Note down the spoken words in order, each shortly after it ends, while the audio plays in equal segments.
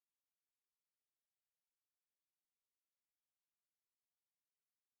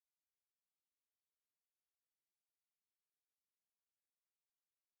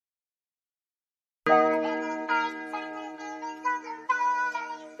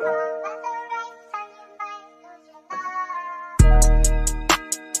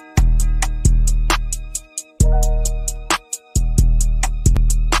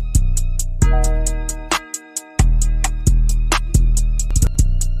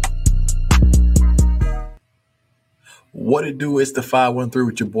What it do is the 513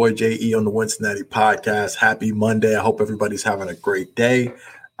 with your boy JE on the Cincinnati podcast. Happy Monday. I hope everybody's having a great day.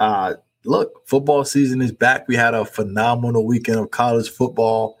 Look, football season is back. We had a phenomenal weekend of college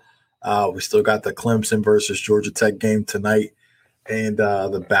football. We still got the Clemson versus Georgia Tech game tonight. And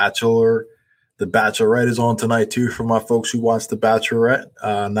the Bachelorette is on tonight too for my folks who watch the Bachelorette.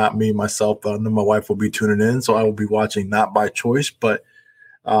 Not me, myself. I know my wife will be tuning in, so I will be watching not by choice, but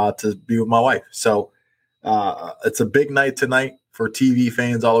to be with my wife. So it's a big night tonight for TV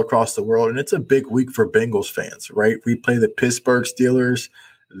fans all across the world, and it's a big week for Bengals fans, right? We play the Pittsburgh Steelers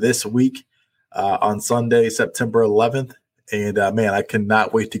this week on Sunday, September 11th. And, man, I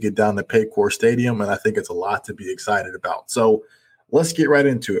cannot wait to get down to Paycor Stadium, and I think it's a lot to be excited about. So let's get right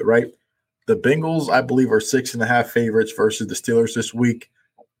into it, right? The Bengals, I believe, are 6.5 favorites versus the Steelers this week.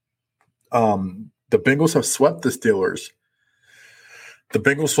 The Bengals have swept the Steelers. The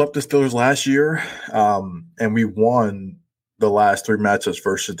Bengals swept the Steelers last year, and we won the last 3 matchups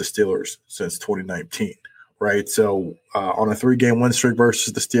versus the Steelers since 2019, right? So on a 3-game win streak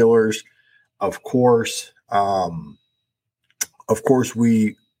versus the Steelers, of course,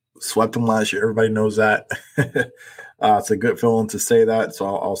 we swept them last year. Everybody knows that. It's a good feeling to say that, so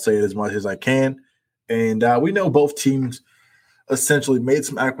I'll say it as much as I can. And we know both teams essentially made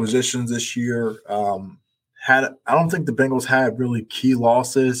some acquisitions this year. I don't think the Bengals had really key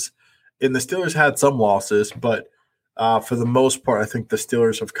losses, and the Steelers had some losses, but for the most part, I think the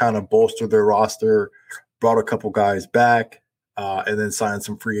Steelers have kind of bolstered their roster, brought a couple guys back, and then signed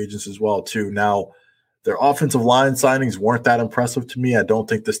some free agents as well too. Now, their offensive line signings weren't that impressive to me. I don't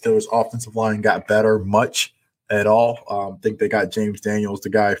think the Steelers' offensive line got better much at all. I think they got James Daniels, the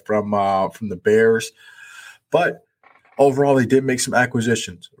guy from the Bears, but overall, they did make some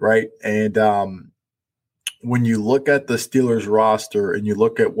acquisitions, right? And when you look at the Steelers roster and you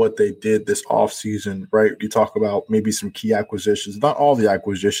look at what they did this offseason, right, you talk about maybe some key acquisitions, not all the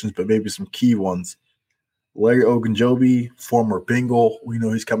acquisitions, but maybe some key ones. Larry Ogunjobi, former Bengal, we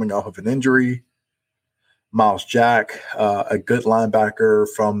know he's coming off of an injury. Miles Jack, a good linebacker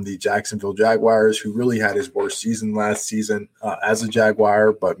from the Jacksonville Jaguars who really had his worst season last season as a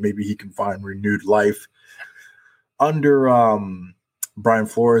Jaguar, but maybe he can find renewed life under Brian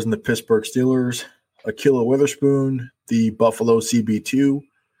Flores and the Pittsburgh Steelers. Ahkello Witherspoon, the Buffalo CB2.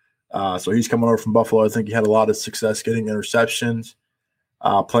 So he's coming over from Buffalo. I think he had a lot of success getting interceptions,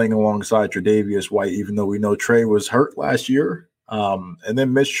 playing alongside Tre'Davious White, even though we know Trey was hurt last year. And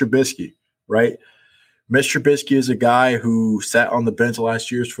then Mitch Trubisky, right? Mitch Trubisky is a guy who sat on the bench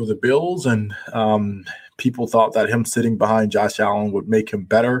last year for the Bills, and people thought that him sitting behind Josh Allen would make him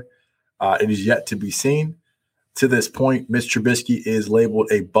better. It is yet to be seen. To this point, Mitch Trubisky is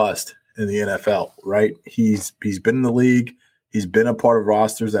labeled a bust in the NFL, right? He's been in the league. He's been a part of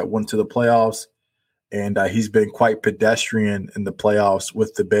rosters that went to the playoffs, and he's been quite pedestrian in the playoffs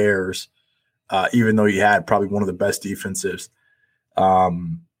with the Bears, even though he had probably one of the best defenses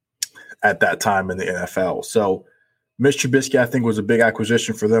at that time in the NFL. So Mitch Trubisky, I think, was a big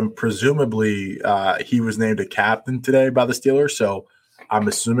acquisition for them. Presumably, he was named a captain today by the Steelers, so I'm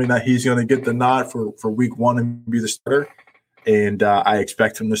assuming that he's going to get the nod for week 1 and be the starter. And I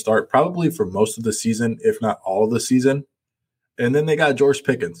expect him to start probably for most of the season, if not all of the season. And then they got George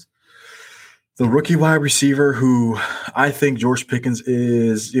Pickens, the rookie wide receiver who I think George Pickens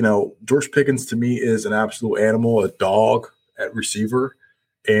is, George Pickens to me is an absolute animal, a dog at receiver.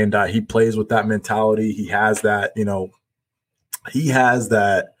 And he plays with that mentality. He has that, he has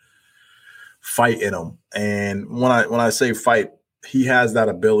that fight in him. And when I say fight, he has that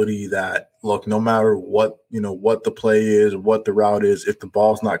ability that, look, no matter what, what the play is, what the route is, if the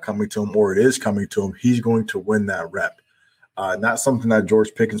ball's not coming to him or it is coming to him, he's going to win that rep. Not something that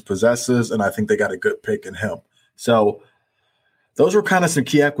George Pickens possesses, and I think they got a good pick in him. So those were kind of some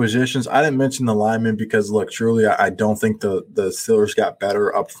key acquisitions. I didn't mention the linemen because, look, truly, I don't think the Steelers got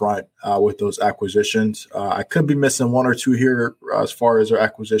better up front with those acquisitions. I could be missing 1 or 2 here as far as their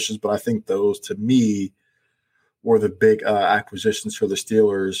acquisitions, but I think those, to me, were the big acquisitions for the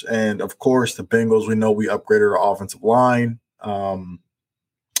Steelers. And, of course, the Bengals, we know we upgraded our offensive line. And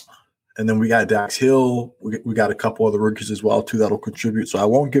then we got Dax Hill. We got a couple other rookies as well, too, that'll contribute. So I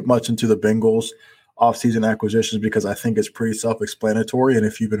won't get much into the Bengals offseason acquisitions because I think it's pretty self-explanatory. And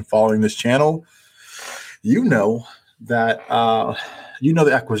if you've been following this channel, you know that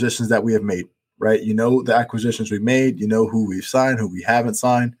the acquisitions that we have made, right? You know the acquisitions we made. You know who we've signed, who we haven't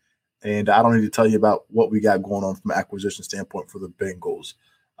signed. And I don't need to tell you about what we got going on from an acquisition standpoint for the Bengals.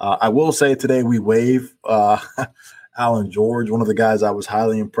 I will say today we waive Alan George, one of the guys I was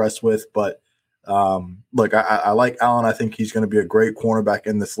highly impressed with, but Look, I like Allen. I think he's going to be a great cornerback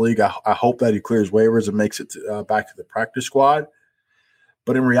in this league. I hope that he clears waivers and makes it back to the practice squad.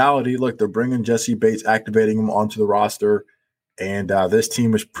 But in reality, look, they're bringing Jesse Bates, activating him onto the roster, and this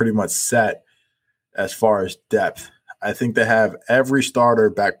team is pretty much set as far as depth. I think they have every starter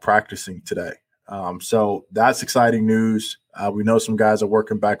back practicing today. So that's exciting news. We know some guys are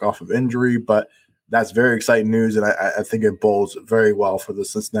working back off of injury, but that's very exciting news, and I think it bodes very well for the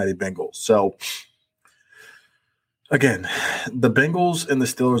Cincinnati Bengals. So, again, the Bengals and the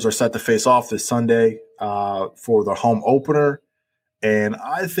Steelers are set to face off this Sunday for the home opener. And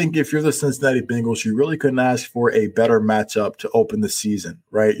I think if you're the Cincinnati Bengals, you really couldn't ask for a better matchup to open the season,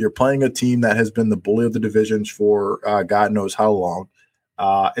 right? You're playing a team that has been the bully of the divisions for God knows how long.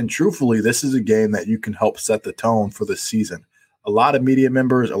 And truthfully, this is a game that you can help set the tone for the season. A lot of media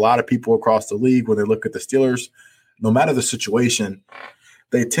members, a lot of people across the league, when they look at the Steelers, no matter the situation,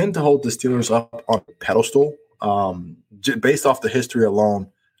 they tend to hold the Steelers up on a pedestal based off the history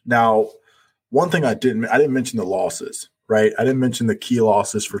alone. Now, one thing I didn't mention the losses. Right. I didn't mention the key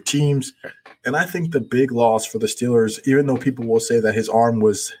losses for teams. And I think the big loss for the Steelers, even though people will say that his arm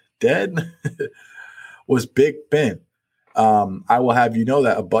was dead, was Big Ben. I will have you know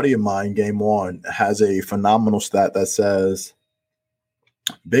that a buddy of mine, Game One, has a phenomenal stat that says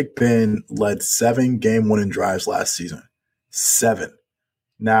Big Ben led 7 game-winning drives last season. 7.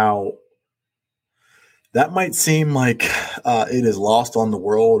 Now, that might seem like it is lost on the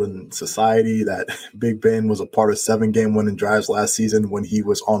world and society that Big Ben was a part of 7 game-winning drives last season when he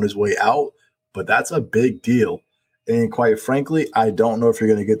was on his way out, but that's a big deal. And quite frankly, I don't know if you're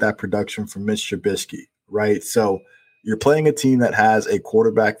going to get that production from Mitch Trubisky, right? So you're playing a team that has a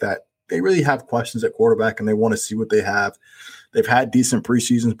quarterback that they really have questions at quarterback, and they want to see what they have. They've had decent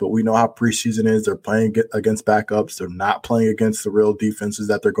preseasons, but we know how preseason is. They're playing against backups. They're not playing against the real defenses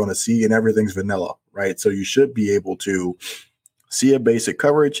that they're going to see, and everything's vanilla, right? So you should be able to see a basic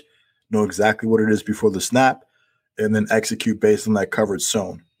coverage, know exactly what it is before the snap, and then execute based on that coverage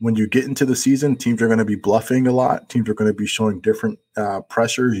zone. When you get into the season, teams are going to be bluffing a lot. Teams are going to be showing different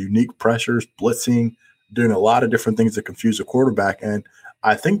pressures, unique pressures, blitzing, doing a lot of different things to confuse a quarterback. And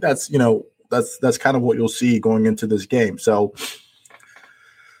I think that's kind of what you'll see going into this game. So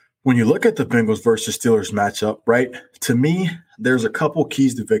when you look at the Bengals versus Steelers matchup, right, to me, there's a couple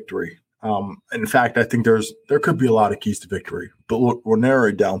keys to victory. In fact, I think there could be a lot of keys to victory, but we'll narrow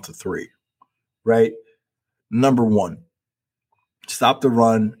it down to 3, right? Number 1, stop the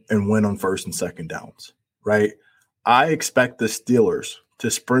run and win on first and second downs, right? I expect the Steelers to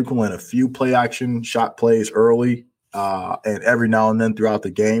sprinkle in a few play action shot plays early and every now and then throughout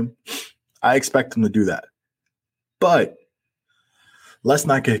the game. I expect them to do that. But let's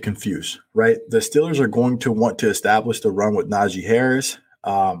not get confused, right? The Steelers are going to want to establish the run with Najee Harris.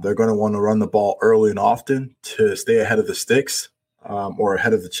 They're going to want to run the ball early and often to stay ahead of the sticks or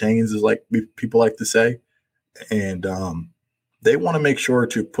ahead of the chains, as like people like to say. And they want to make sure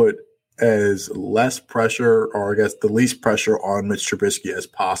to put as less pressure, or I guess the least pressure, on Mitch Trubisky as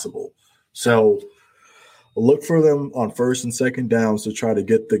possible. So look for them on first and second downs to try to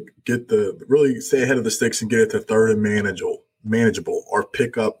get the really stay ahead of the sticks and get it to third and manageable, or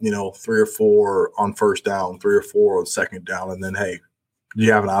pick up 3 or 4 on first down, 3 or 4 on second down, and then hey,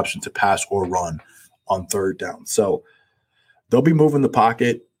 you have an option to pass or run on third down. So they'll be moving the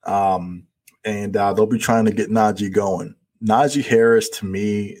pocket, and they'll be trying to get Najee going. Najee Harris, to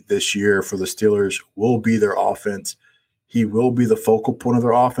me, this year for the Steelers will be their offense. He will be the focal point of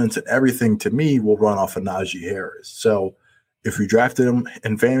their offense, and everything to me will run off of Najee Harris. So if you drafted him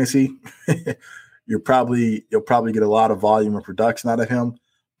in fantasy, you'll probably get a lot of volume and production out of him.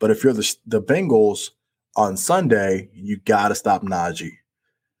 But if you're the Bengals on Sunday, you got to stop Najee.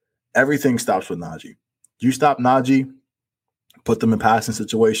 Everything stops with Najee. You stop Najee, put them in passing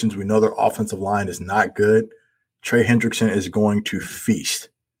situations. We know their offensive line is not good. Trey Hendrickson is going to feast,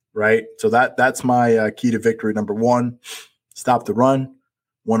 right? So that's my key to victory. Number 1, stop the run,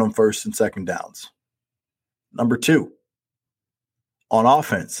 win on first and second downs. Number 2, on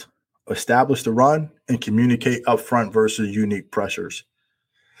offense, establish the run and communicate up front versus unique pressures.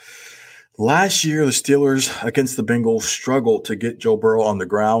 Last year, the Steelers against the Bengals struggled to get Joe Burrow on the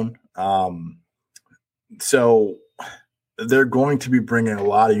ground. So they're going to be bringing a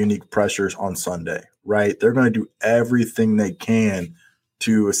lot of unique pressures on Sunday, right? They're going to do everything they can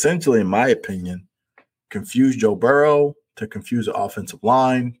to essentially, in my opinion, confuse Joe Burrow, to confuse the offensive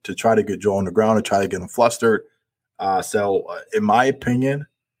line, to try to get Joe on the ground and try to get him flustered. So in my opinion,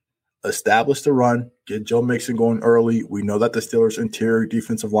 establish the run, get Joe Mixon going early. We know that the Steelers' interior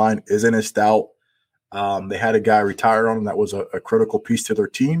defensive line isn't as stout. They had a guy retire on them that was a critical piece to their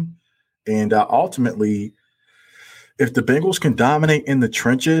team. And ultimately, if the Bengals can dominate in the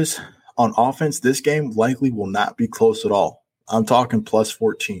trenches on offense, this game likely will not be close at all. I'm talking plus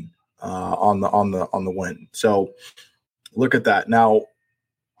 14 on the win. So look at that. Now,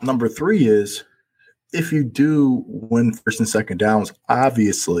 number 3 is if you do win first and second downs,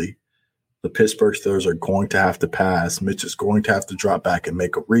 obviously the Pittsburgh Steelers are going to have to pass. Mitch is going to have to drop back and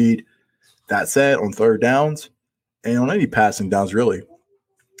make a read. That said, on third downs and on any passing downs, really,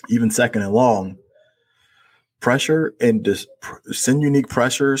 even second and long, pressure and send unique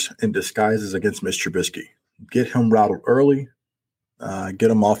pressures and disguises against Mitch Trubisky. Get him routed early, get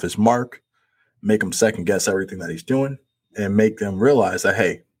him off his mark, make him second guess everything that he's doing, and make them realize that,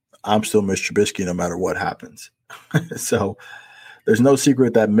 hey, I'm still Mitch Trubisky no matter what happens. So there's no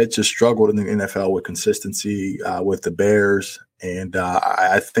secret that Mitch has struggled in the NFL with consistency with the Bears. And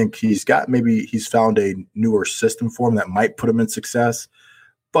I think he's found a newer system for him that might put him in success.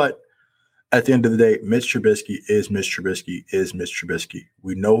 But at the end of the day, Mitch Trubisky is Mitch Trubisky is Mitch Trubisky.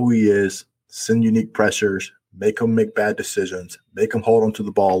 We know who he is. Send unique pressures, make him make bad decisions, make him hold on to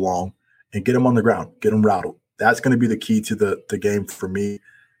the ball long, and get him on the ground, get him rattled. That's going to be the key to the game for me.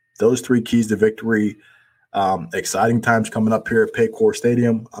 Those 3 keys to victory. Exciting times coming up here at Paycor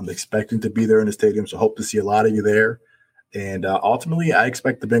Stadium. I'm expecting to be there in the stadium, so hope to see a lot of you there. And ultimately, I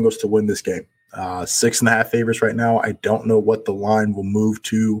expect the Bengals to win this game. 6.5 favorites right now. I don't know what the line will move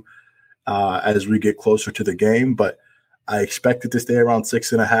to as we get closer to the game, but I expect it to stay around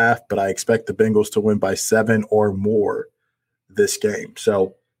 6.5, but I expect the Bengals to win by 7 or more this game.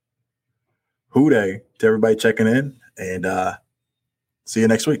 So, hoo-day to everybody checking in, and see you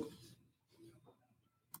next week.